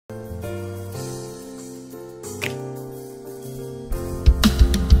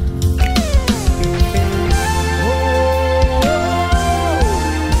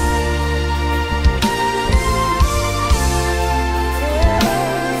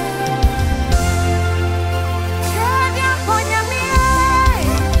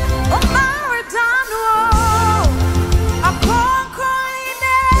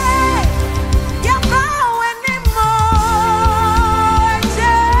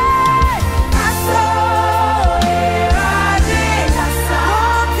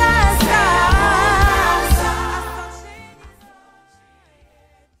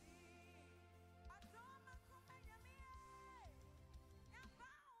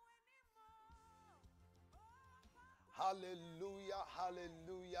Hallelujah,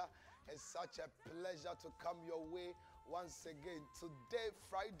 hallelujah. It's such a pleasure to come your way once again. Today,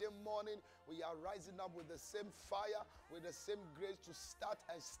 Friday morning, we are rising up with the same fire, with the same grace to start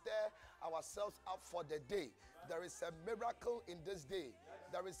and stir ourselves up for the day. There is a miracle in this day.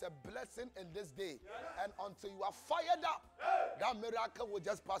 There is a blessing in this day. And until you are fired up, that miracle will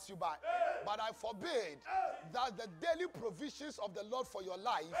just pass you by. But I forbid that the daily provisions of the Lord for your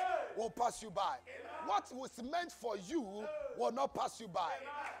life will pass you by. What was meant for you will not pass you by.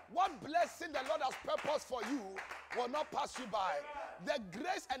 What blessing the Lord has purposed for you will not pass you by. The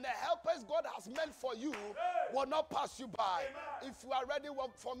grace and the helpers God has meant for you will not pass you by. If you are ready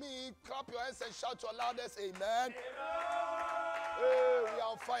for me, clap your hands and shout your loudest amen. Hey, we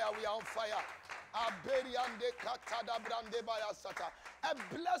are on fire, we are on fire. A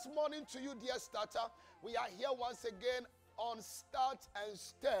blessed morning to you, dear starter. We are here once again on Start and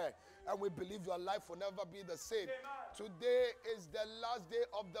Stir, and we believe your life will never be the same. Today is the last day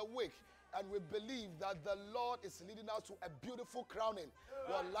of the week, and we believe that the Lord is leading us to a beautiful crowning.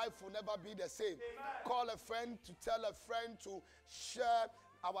 Your life will never be the same. Call a friend, to tell a friend, to share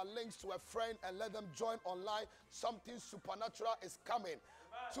our links to a friend and let them join online. Something supernatural is coming.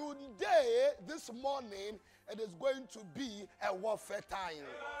 Today, this morning, it is going to be a warfare time.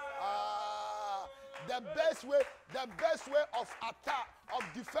 The best way of attack, of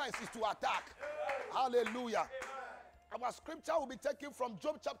defense, is to attack. Hallelujah. Our scripture will be taken from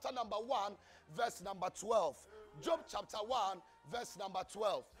Job chapter number 1, verse number 12. Job chapter 1, verse number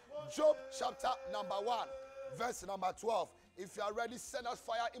 12. Job chapter number 1, verse number 12. If you are ready, send us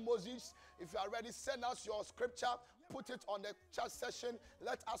fire emojis. If you are ready, send us your scripture. Put it on the chat session.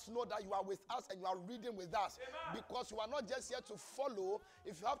 Let us know that you are with us and you are reading with us. Because you are not just here to follow.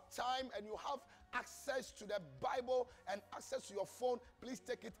 If you have time and you have access to the Bible and access to your phone, please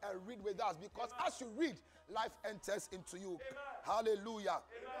take it and read with us. Because as you read, life enters into you. Hallelujah.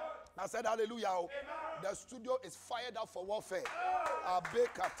 I said hallelujah. The studio is fired up for warfare.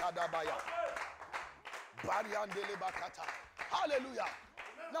 Hallelujah.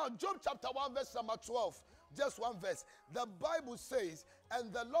 Now, Job chapter 1, verse number 12. Just one verse. The Bible says,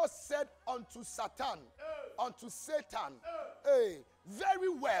 and the Lord said unto Satan, hey, very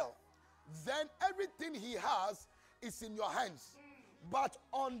well, then everything he has is in your hands. But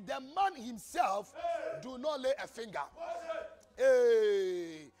on the man himself, do not lay a finger.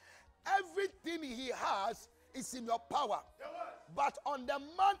 Hey, everything he has is in your power. But on the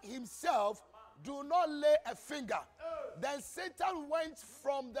man himself, do not lay a finger. Then Satan went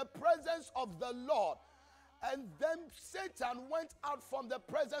from the presence of the Lord. And then Satan went out from the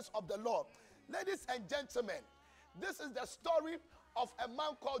presence of the Lord. Ladies and gentlemen, this is the story of a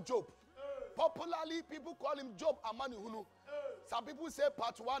man called Job. Popularly, people call him Job Amanihunu. Some people say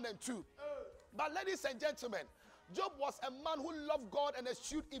part 1 and 2. But ladies and gentlemen, Job was a man who loved God and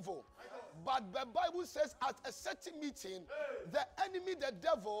eschewed evil. But the Bible says at a certain meeting, the enemy, the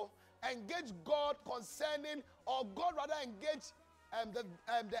devil, engaged God concerning, or God rather engaged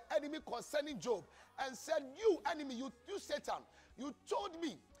the enemy concerning Job and said, you enemy, you Satan, you told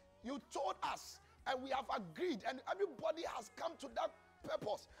me, you told us, and we have agreed, and everybody has come to that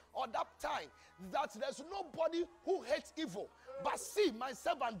purpose or that time that there's nobody who hates evil. But see, my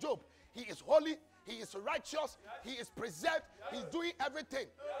servant Job, he is holy, he is righteous, he is preserved, he's doing everything.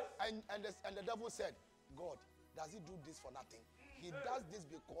 And the devil said, God, does he do this for nothing? He does this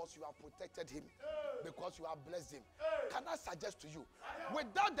because you have protected him, because you have blessed him. Can I suggest to you,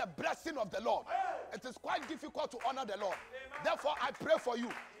 without the blessing of the Lord, it is quite difficult to honor the Lord. Therefore, I pray for you.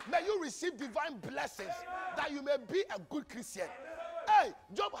 May you receive divine blessings that you may be a good Christian. Hey,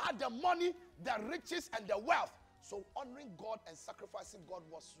 Job had the money, the riches, and the wealth. So honoring God and sacrificing God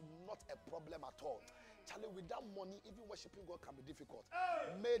was not a problem at all. Charlie, without money, even worshiping God can be difficult.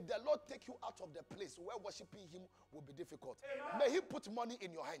 May the Lord take you out of the place where worshiping him will be difficult. May he put money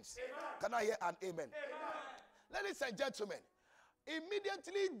in your hands. Can I hear an amen? Ladies and gentlemen,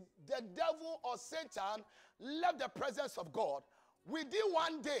 immediately the devil or Satan left the presence of God. Within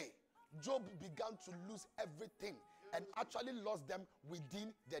one day, Job began to lose everything and actually lost them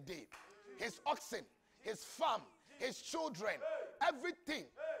within the day. His oxen, his farm, his children, everything,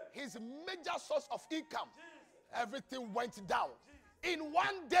 his major source of income, everything went down in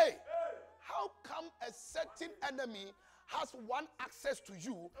one day. How come a certain enemy has one access to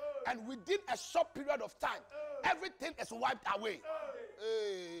you and within a short period of time, everything is wiped away?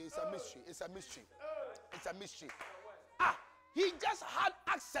 Hey, it's a mystery. It's a mystery. It's a mystery. He just had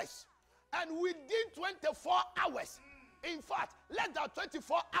access, and within 24 hours, in fact, less than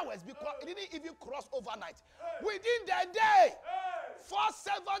 24 hours, because it didn't even cross overnight. Within the day, 4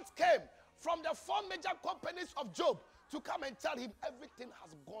 servants came from the 4 major companies of Job to come and tell him everything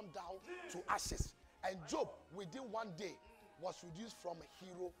has gone down to ashes. And Job, within one day, was reduced from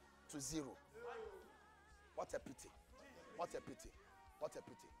hero to zero. What a pity. What a pity. What a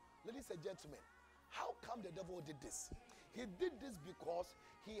pity. Ladies and gentlemen, how come the devil did this? He did this because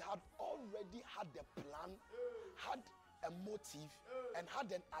he had already had the plan, had a motive, and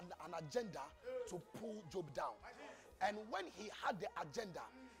had an agenda to pull Job down. And when he had the agenda,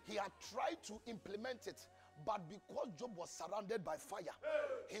 he had tried to implement it. But because Job was surrounded by fire,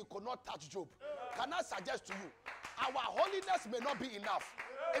 he could not touch Job. Can I suggest to you, our holiness may not be enough.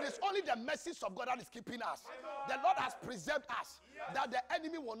 It is only the mercies of God that is keeping us. The Lord has preserved us, that the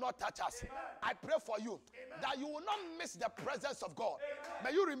enemy will not touch us. I pray for you that you will not miss the presence of God.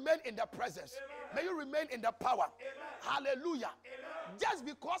 May you remain in the presence. May you remain in the power. Hallelujah. Just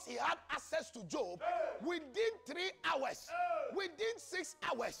because he had access to Job, within 3 hours, within 6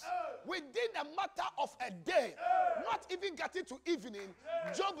 hours, within a matter of a day, not even getting to evening,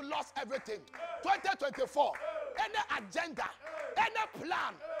 Job lost everything. 2024, any agenda, any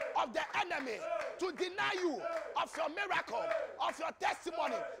plan of the enemy to deny you of your miracle, of your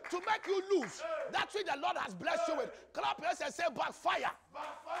testimony, to make you lose that which the Lord has blessed you with, clap your hands and say, backfire.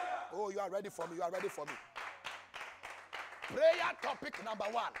 Oh, you are ready for me. You are ready for me. Prayer topic number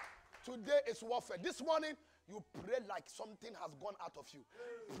 1. Today is warfare. This morning, you pray like something has gone out of you.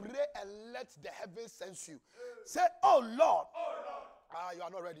 Pray and let the heavens sense you. Say, oh Lord. You are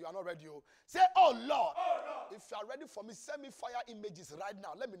not ready. You are not ready. Oh. Say, oh Lord. If you are ready for me, send me fire images right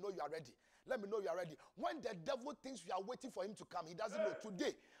now. Let me know you are ready. Let me know you are ready. When the devil thinks we are waiting for him to come, he doesn't know.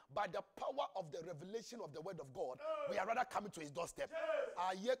 Today, by the power of the revelation of the word of God, we are rather coming to his doorstep.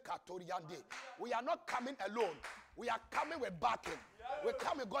 We are not coming alone. We are coming with backing. We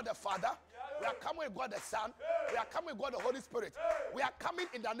come with God the Father. We are coming with God the Son. We are coming with God the Holy Spirit. We are coming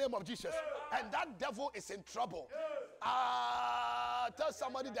in the name of Jesus. And that devil is in trouble. Tell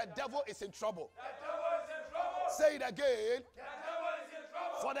somebody the devil is in trouble. Say it again.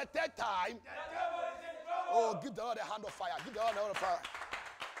 For the 3rd time. Oh, give the Lord a hand of fire. Give the Lord a hand of fire.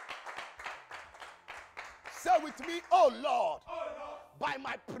 Say with me, oh Lord, by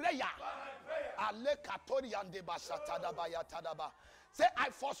my prayer. Say, I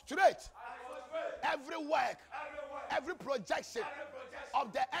frustrate every work, every projection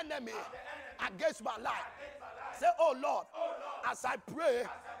of the enemy against my life. Say, oh Lord, as I pray,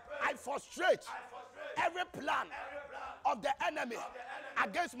 I frustrate every plan of the enemy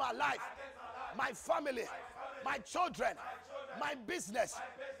against my life, my family, my children, my business.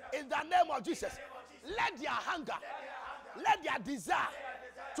 In the name of Jesus, let their hunger, let their desire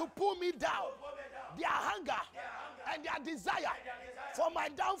to pull me down, their hunger and their desire for my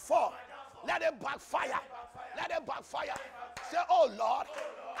downfall, let it backfire. Let it backfire. Say, oh Lord,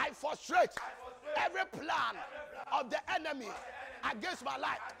 I frustrate every plan of the enemy against my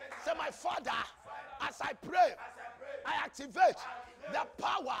life. Say, my Father, as I pray, I activate the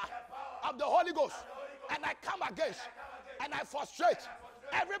power of the Holy Ghost, and I come against and I frustrate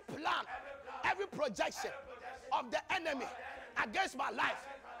every plan, every projection of the enemy against my life,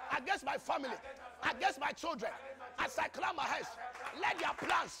 against my family, against my children. As I clap my hands, let their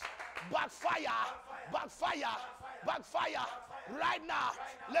plans backfire, backfire, backfire. Right now,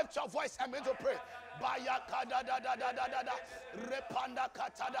 lift your voice and begin to pray. In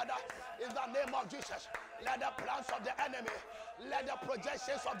the name of Jesus, let the plans of the enemy, let the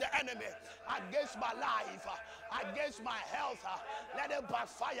projections of the enemy against my life, against my health, let it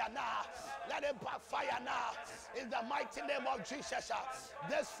backfire now. Let it backfire now. In the mighty name of Jesus,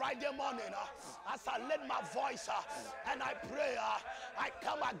 this Friday morning, as I lift my voice and I pray, I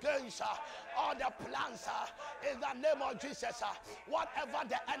come against all the plans in the name of Jesus. Whatever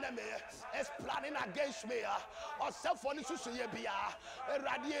the enemy is planning against me, or self-only susuyebia,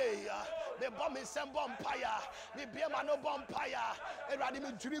 irradiate, the bomb is some vampire, the Biamano vampire,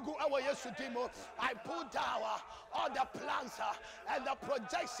 irradiate Jurigu away Sutimo. I pull down all the plans and the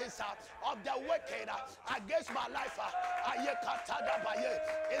projections of the wicked against my life.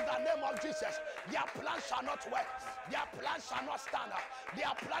 In the name of Jesus, their plans shall not work, their plans shall not stand. They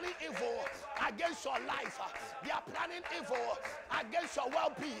are planning evil against your life, they are planning evil against your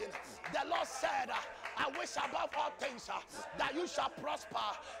well-being. The Lord said, I wish above all things that you shall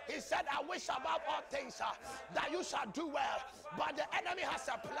prosper. He said, I wish above all things that you shall do well. But the enemy has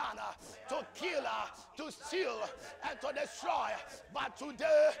a plan to kill, to steal, and to destroy. But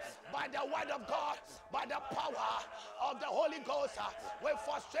today, by the word of God, by the power of the Holy Ghost, we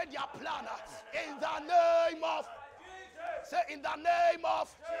frustrate your plan in the name of. Say, in the name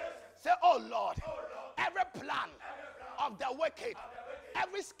of. Say, oh Lord, every plan of the wicked,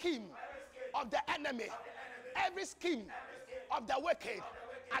 every scheme of the enemy Every scheme of the wicked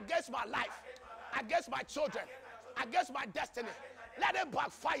against my life, against my children, against my destiny, let it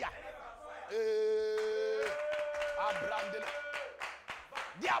backfire.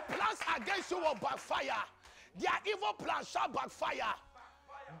 Their plans against you will backfire. Their evil plans shall backfire.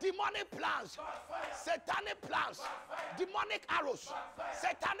 Demonic plans, satanic plans, demonic arrows,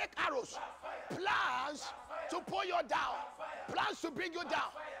 satanic arrows, plans to pull you down, plans to bring you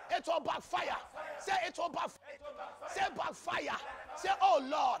down. It will backfire. Say it will backfire. Say backfire. Say, oh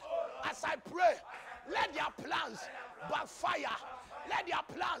Lord, as I pray, let their plans backfire. Let their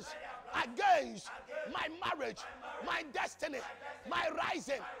plans against my marriage, my destiny, my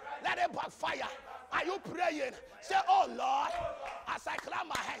rising, let it backfire. Are you praying? Say, oh Lord, as I clap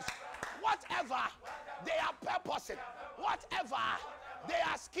my hands, whatever they are purposing, whatever they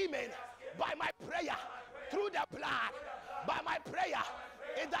are scheming, by my prayer, through the blood, by my prayer,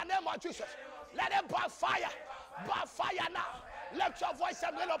 in the name of Jesus, let it backfire. Backfire now. Lift your voice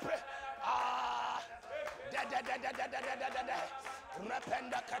and let us pray.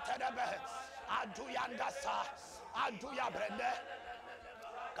 Rependa katadabe, aduyandasa, aduyabrende,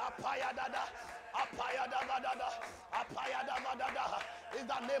 kapaya dada, apaya dada, apaya dada. In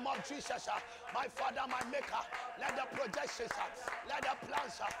the name of Jesus, my Father, my Maker, let the projections, let the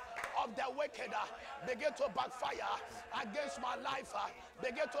plans of the wicked begin to backfire against my life,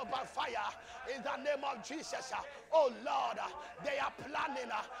 begin to backfire in the name of Jesus. Oh Lord, they are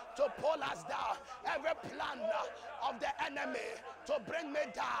planning to pull us down. Every plan of the enemy to bring me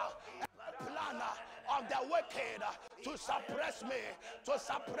down, every plan of the wicked to suppress me, to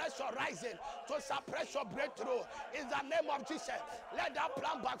suppress your rising, to suppress your breakthrough. In the name of Jesus, let that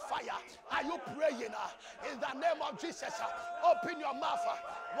plan backfire. Are you praying? In the name of Jesus, open your mouth.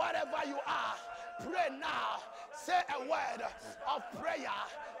 Wherever you are, pray now. Say a word of prayer.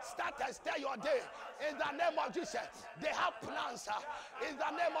 Start and stay your day. In the name of Jesus, they have plans. In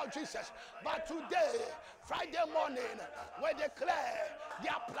the name of Jesus, but today, Friday morning, we declare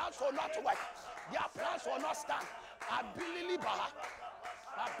their plans will not work. Their plans will not stand. Their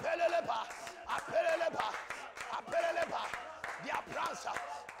plans,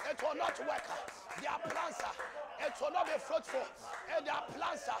 it will not work. Their plans, it will not be fruitful. And their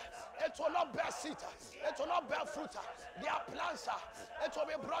plans, it will not bear seed. It will not bear fruit. Their plans, it will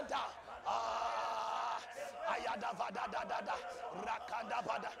be brought down. Ayada vada da da da, rakada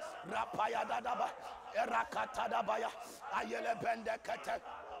vada, rapaya da da ba, erakata da baya, ayele bende kete,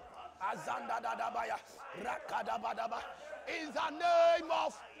 azanda da da baya, rakada vada ba. In the name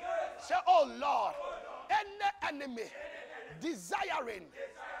of, say, oh Lord, any enemy desiring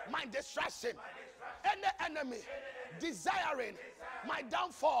my destruction, any enemy desiring my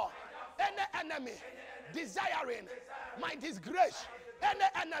downfall, any enemy desiring my disgrace, any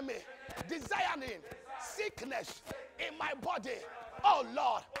enemy desiring sickness in my body, oh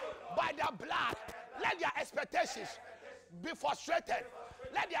Lord, by the blood, let their expectations be frustrated.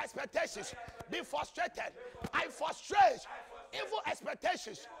 Let their expectations be frustrated. I frustrate evil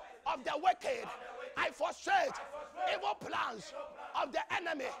expectations of the wicked. I frustrate evil plans of the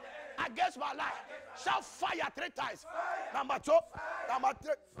enemy against my life. Shall fire 3 times. Number 2, number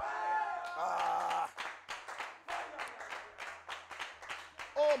 3.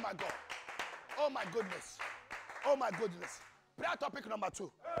 Oh my God. Oh my goodness. Oh my goodness. Prayer topic number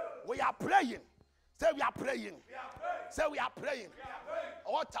 2. We are praying. Say we are praying. Say we are praying.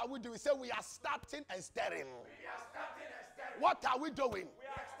 What are we doing? Say we are starting and stirring. What are we doing?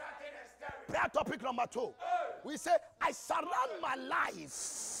 Prayer topic number 2. We say, I surround my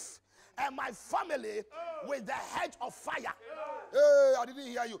life and my family with the hedge of fire. Hey, I didn't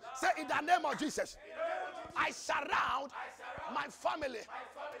hear you. Say, in the name of Jesus, I surround my family.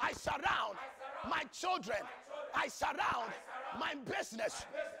 I surround my children. I surround my business.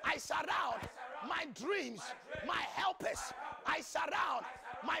 I surround my dreams, my helpers. I surround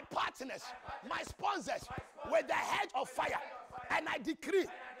my partners, my sponsors with the hedge of fire. And I decree,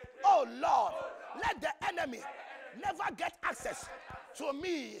 oh Lord, let the enemy never get access to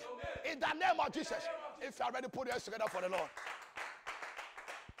me in the name of Jesus. If you are ready, put your hands together for the Lord.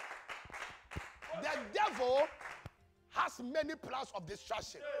 The devil has many plans of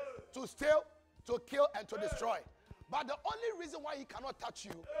destruction, to steal, to kill, and to destroy. But the only reason why he cannot touch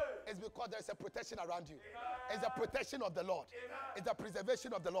you is because there is a protection around you. It's the protection of the Lord. It's the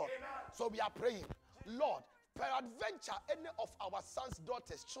preservation of the Lord. So we are praying, Lord, peradventure any of our sons,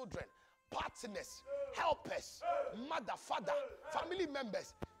 daughters, children, partners, helpers, mother, father, family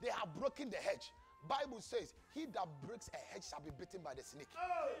members, they have broken the hedge. Bible says, he that breaks a hedge shall be bitten by the snake.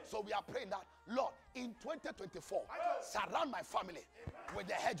 So we are praying that, Lord, in 2024, surround my family with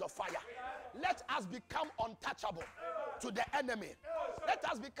the hedge of fire. Let us become untouchable to the enemy. Let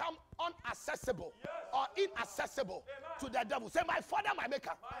us become unaccessible or inaccessible to the devil. Say, my Father, my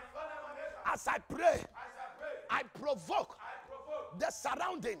Maker. As I pray, I provoke the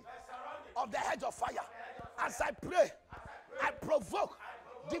surrounding of the hedge of fire. As I pray, I provoke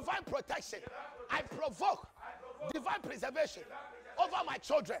divine protection. I provoke divine preservation over my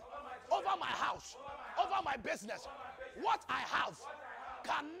children, over my house, over my business. What I have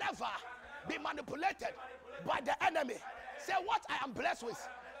can never be manipulated by the enemy. Say, what I am blessed with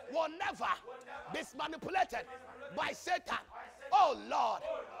will never be manipulated by Satan. Oh Lord,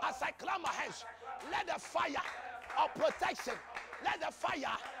 as I clap my hands, let the fire of protection, let the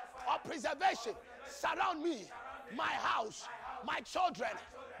fire of preservation surround me, my house, my children,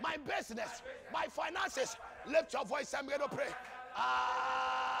 my business, my finances. Lift your voice, I'm going to pray.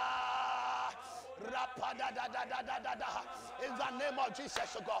 In the name of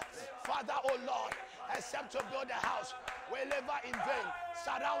Jesus, oh God. Father, oh Lord, except to build a house, we labor in vain.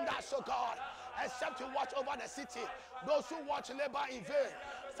 Surround us, oh God. Except to watch over the city, those who watch labor in vain.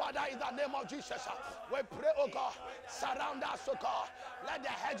 Father, in the name of Jesus, we pray, oh God, surround us, oh God. Let the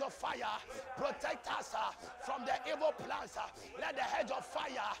hedge of fire protect us from the evil plans. Let the hedge of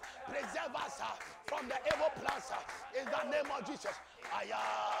fire preserve us from the evil plans. In the name of Jesus.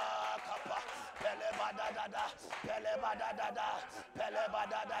 Ayakapa, pelebadadada, pelebadadada,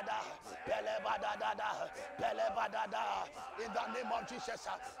 pelebadadada, pelebadadada, pelebadada. In the name of Jesus,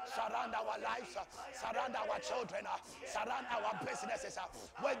 surround our lives, surround our children, surround our businesses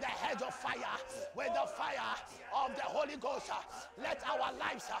with the hedge of fire, with the fire of the Holy Ghost. Let our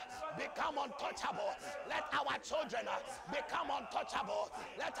lives become untouchable. Let our children become untouchable.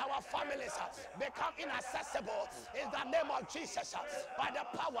 Let our families become inaccessible. In the name of Jesus, by the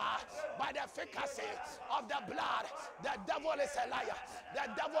power, by the efficacy of the blood, the devil is a liar.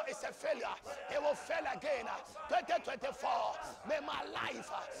 The devil is a failure. He will fail again. 2024, may my life,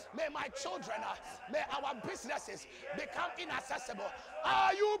 may my children, may our businesses become inaccessible.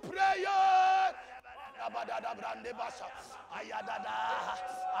 Are you praying?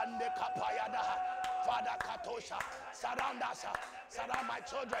 Father Katosha, surround us, surround my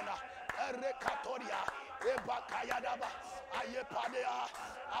children.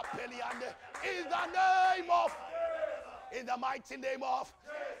 In the name of, in the mighty name of,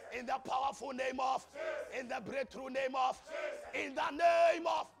 in the powerful name of, in the breakthrough name of, in the name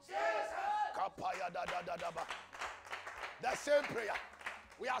of the same prayer.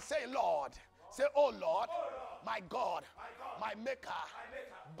 We are saying, Lord, say, oh Lord, my God, my Maker,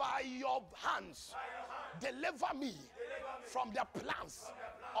 by your hands, deliver me from the plans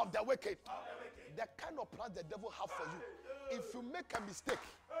of the wicked. The kind of plans the devil have for you. If you make a mistake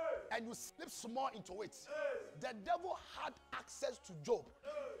and you slip small into it, the devil had access to Job.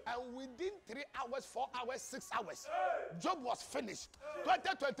 And within 3 hours, 4 hours, 6 hours, Job was finished.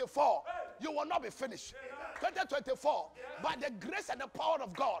 2024, you will not be finished. 2024, by the grace and the power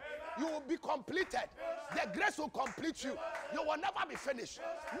of God, you will be completed. The grace will complete you. You will never be finished.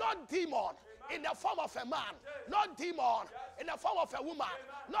 Not demon in the form of a man, not demon in the form of a woman,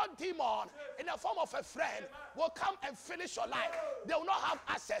 not demon in the form of a friend will come and finish your life. They will not have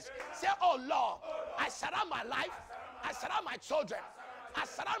access. Say, oh Lord, I surround my life, I surround my children, I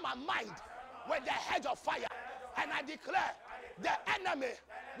surround my mind with the hedge of fire, and I declare the enemy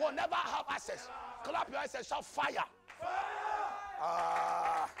will never have access. Clap your hands and shout fire.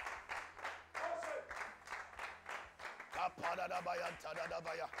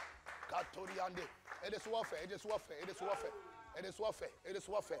 It is warfare, it is warfare, it is warfare, it is warfare, it is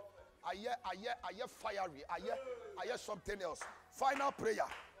warfare. I hear fiery, I hear something else. Final prayer.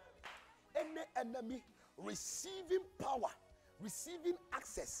 Any enemy receiving power, receiving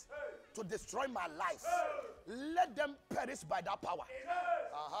access to destroy my life, let them perish by that power.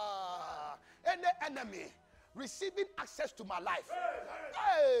 Any enemy receiving access to my life,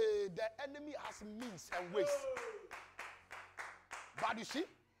 hey, the enemy has means and ways. But you see,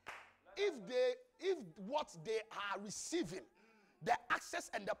 if what they are receiving, the access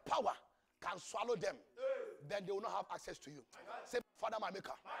and the power can swallow them, then they will not have access to you. Say, Father, my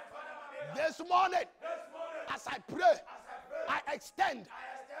Maker, this morning, as I pray, I extend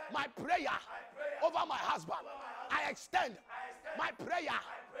my prayer over my husband. I extend my prayer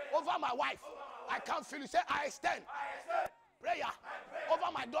over my wife. I can't feel you. Say, I extend prayer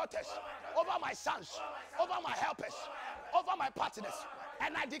over my daughters, over my sons, over my helpers, over my partners.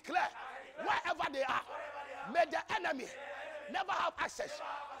 And I declare, wherever they are, may the enemy never have access.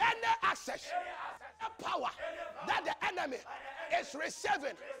 Any access, any power that the enemy is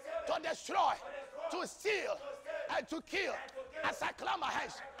receiving to destroy, to steal, and to kill, As I clap my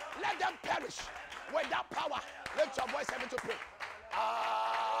hands, let them perish with that power. Lift your voice and to pray.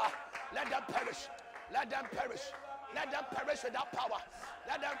 Let them perish. Let them perish. Let them perish with that power.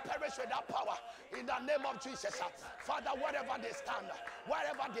 Let them perish with that power. In the name of Jesus. Father, wherever they stand,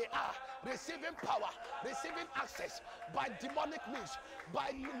 wherever they are, receiving power, receiving access by demonic means,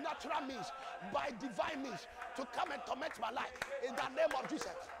 by natural means, by divine means, to come and torment my life. In the name of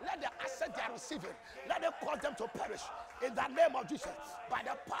Jesus. Let the access they are receiving, let them cause them to perish. In the name of Jesus. By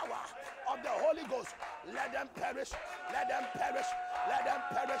the power of the Holy Ghost, let them perish. Let them perish. Let them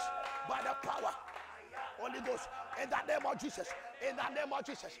perish by the power. Holy Ghost, in the name of Jesus, in the name of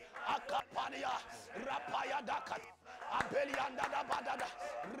Jesus. Akaparia, Rapaya Dakat, Abelianda da Badada,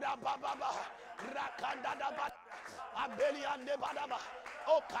 Rabababa, Rakanda da Bad, Abeliande Badaba,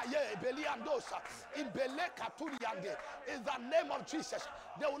 Okaye, Beliandosa, in Beleka Turiande, in the name of Jesus.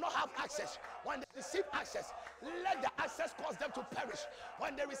 They will not have access. When they receive access, let the access cause them to perish.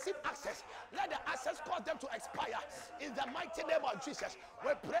 When they receive access, let the access cause them to expire. In the mighty name of Jesus,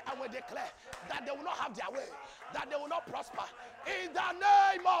 we pray and we declare that they will not have their way, that they will not prosper. In the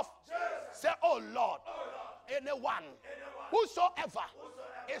name of Jesus. Say, oh Lord, anyone whosoever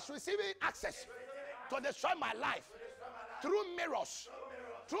is receiving access to destroy my life through mirrors,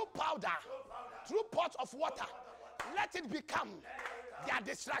 through powder, through pots of water, let it become their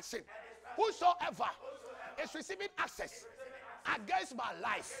distraction. Whosoever is receiving access against my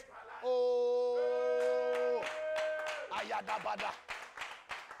life, oh, ayadabada,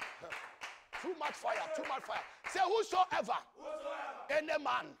 too much fire, too much fire. Say whosoever, any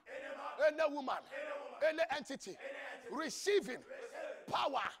man, any woman, any entity receiving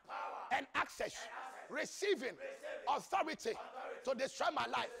power and access, receiving authority to destroy my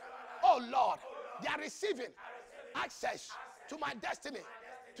life, oh Lord, they are receiving access to my destiny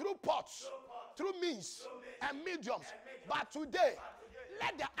through pots, through means and mediums. But today,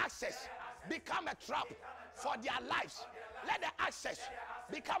 let the access become a trap for their lives. Let the access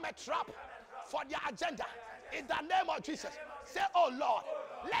become a trap for their agenda. In the name of Jesus, say, oh Lord,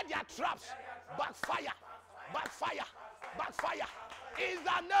 let their traps backfire, backfire, backfire. In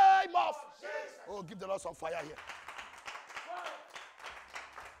the name of Jesus. Oh, give the Lord some fire here.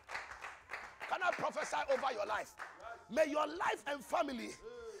 Can I prophesy over your life? May your life and family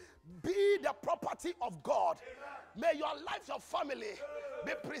be the property of God. May your life, your family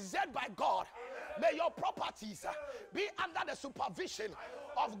be preserved by God. May your properties be under the supervision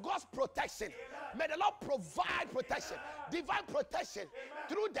of God's protection. May the Lord provide protection, divine protection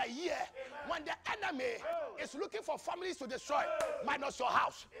through the year when the enemy is looking for families to destroy, minus your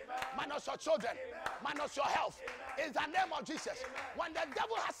house, minus your children, minus your health. In the name of Jesus, when the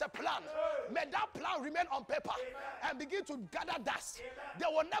devil has a plan, may that plan remain on paper and begin to gather dust. They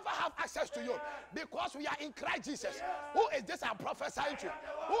will never have access to you because we are in Christ Jesus. Who is this I'm prophesying to?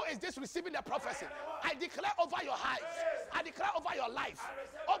 Who is this receiving the prophecy? I declare over your life, I declare over your life,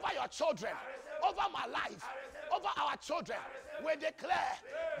 over your children, over my life, over our children. We declare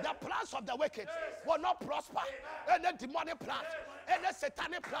the plans of the wicked will not prosper. Any demonic plans, any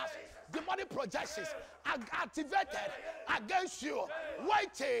satanic plans, demonic projections are activated against you,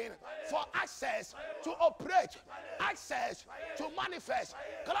 waiting for access to operate, access to manifest.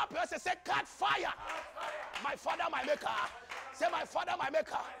 Clap your hands and say, catch fire. My Father, my Maker. Say, my Father, my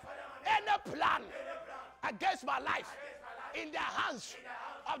Maker. Any plan against my life in the hands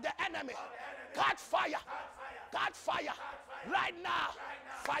of the enemy, catch fire. Catch fire. Right now.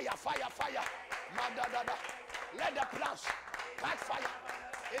 Fire, fire, fire. Let the plans catch fire.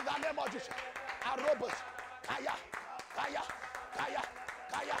 In the name of Jesus. Arobos. Kaya. Kaya. Kaya.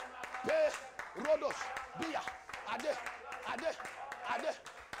 Kaya. Pe. Rodos. Bia. Ade. Ade. Ade.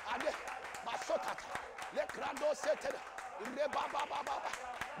 Ade. Masokata. Le krando seted. Rebaba baba.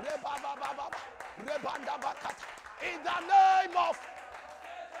 Rebaba baba. Rebanda bakata. In the name of.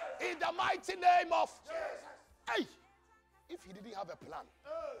 In the mighty name of. Hey. If he didn't have a plan,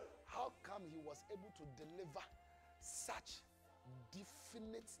 how come he was able to deliver such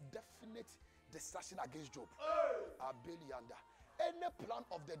definite destruction against Job? Abelianda. Any plan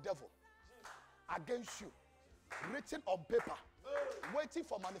of the devil against you, written on paper, waiting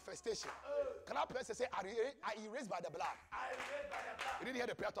for manifestation. Can I please say, I erased by the blood? You didn't hear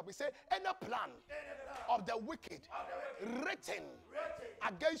the prayer topic. Say, any plan of the wicked written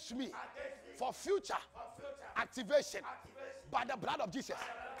against me for future activation by the blood of Jesus,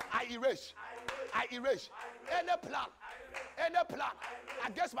 I erase. I erase any plan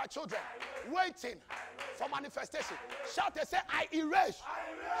against my children waiting for manifestation. Shout and say, I erase.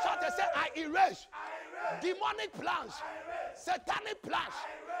 Shout and say, I erase. Demonic plans, satanic plans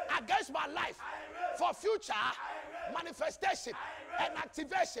against my life for future manifestation and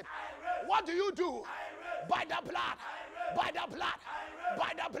activation. What do you do? By the blood, by the blood,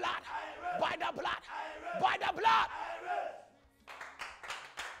 by the blood, by the blood, by the blood.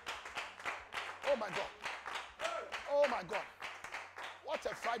 Oh my God. Oh my God. What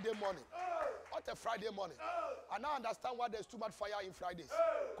a Friday morning. What a Friday morning. I now understand why there's too much fire in Fridays.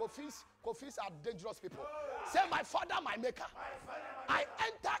 Kofis are dangerous people. Say, my Father, my Maker, I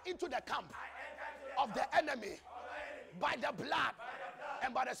enter into the camp of the enemy by the blood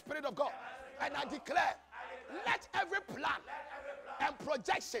and by the Spirit of God. And I declare, let every plan and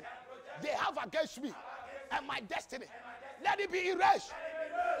projection they have against me and my destiny, let it be erased.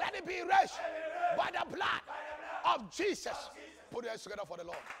 Let it be erased by the blood of Jesus. Put your hands together for the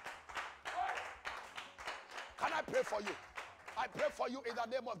Lord. Can I pray for you? I pray for you in the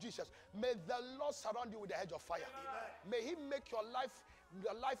name of Jesus. May the Lord surround you with the hedge of fire. May He make your life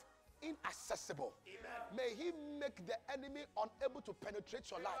inaccessible. May He make the enemy unable to penetrate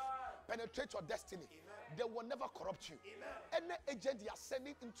your life, penetrate your destiny. They will never corrupt you. Any agent you are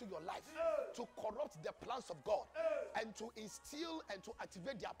sending into your life to corrupt the plans of God and to instill and to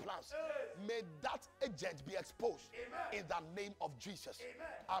activate their plans, may that agent be exposed in the name of Jesus.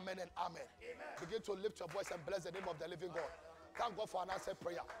 Amen and amen. Begin to lift your voice and bless the name of the living God. Thank God for an answered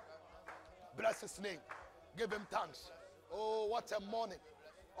prayer. Bless His name. Give Him thanks. Oh, what a morning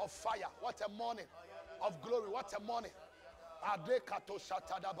of fire. What a morning of glory. What a morning.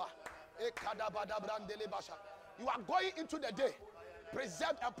 You are going into the day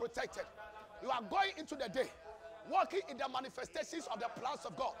preserved and protected. You are going into the day walking in the manifestations of the plans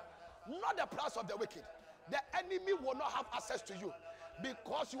of God, not the plans of the wicked. The enemy will not have access to you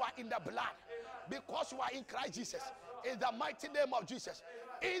because you are in the blood, because you are in Christ Jesus. In the mighty name of Jesus.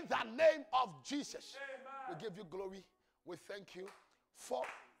 In the name of Jesus. We give you glory. We thank you for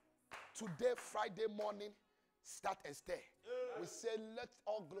today, Friday morning. Start and stay. We say, let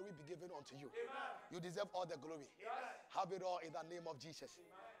all glory be given unto you. You deserve all the glory. Have it all in the name of Jesus.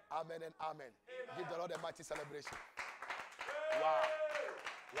 Amen and amen. Give the Lord a mighty celebration. Wow.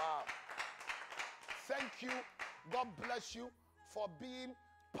 Wow. Thank you. God bless you for being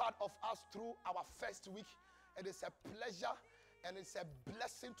part of us through our first week. It is a pleasure and it's a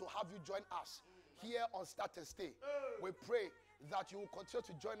blessing to have you join us here on Start and Stay. We pray that you will continue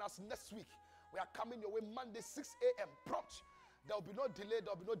to join us next week. We are coming your way Monday 6 a.m. prompt. There will be no delay,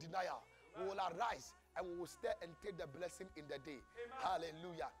 there will be no denial. We will arise and we will stay and take the blessing in the day.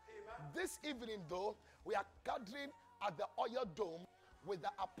 Hallelujah. This evening though, we are gathering at the Oil Dome with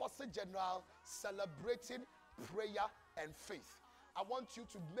the Apostle General celebrating prayer and faith. I want you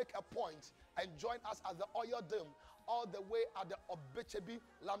to make a point and join us at the Oil Dome all the way at the Obechebi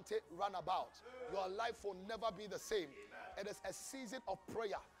Lamte roundabout. Your life will never be the same. It is a season of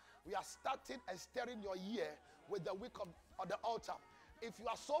prayer. We are starting and starting your year with the week of the altar. If you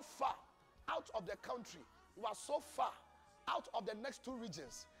are so far out of the country, you are so far out of the next two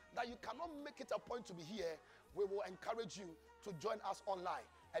regions that you cannot make it a point to be here, we will encourage you to join us online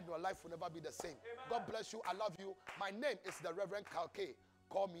and your life will never be the same. God bless you. I love you. My name is the Reverend Kalke.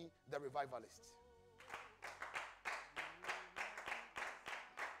 Call me the Revivalist.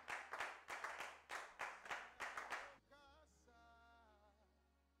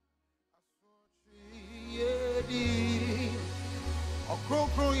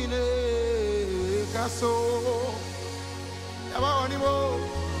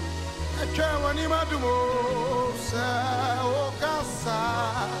 Sa o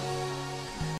casa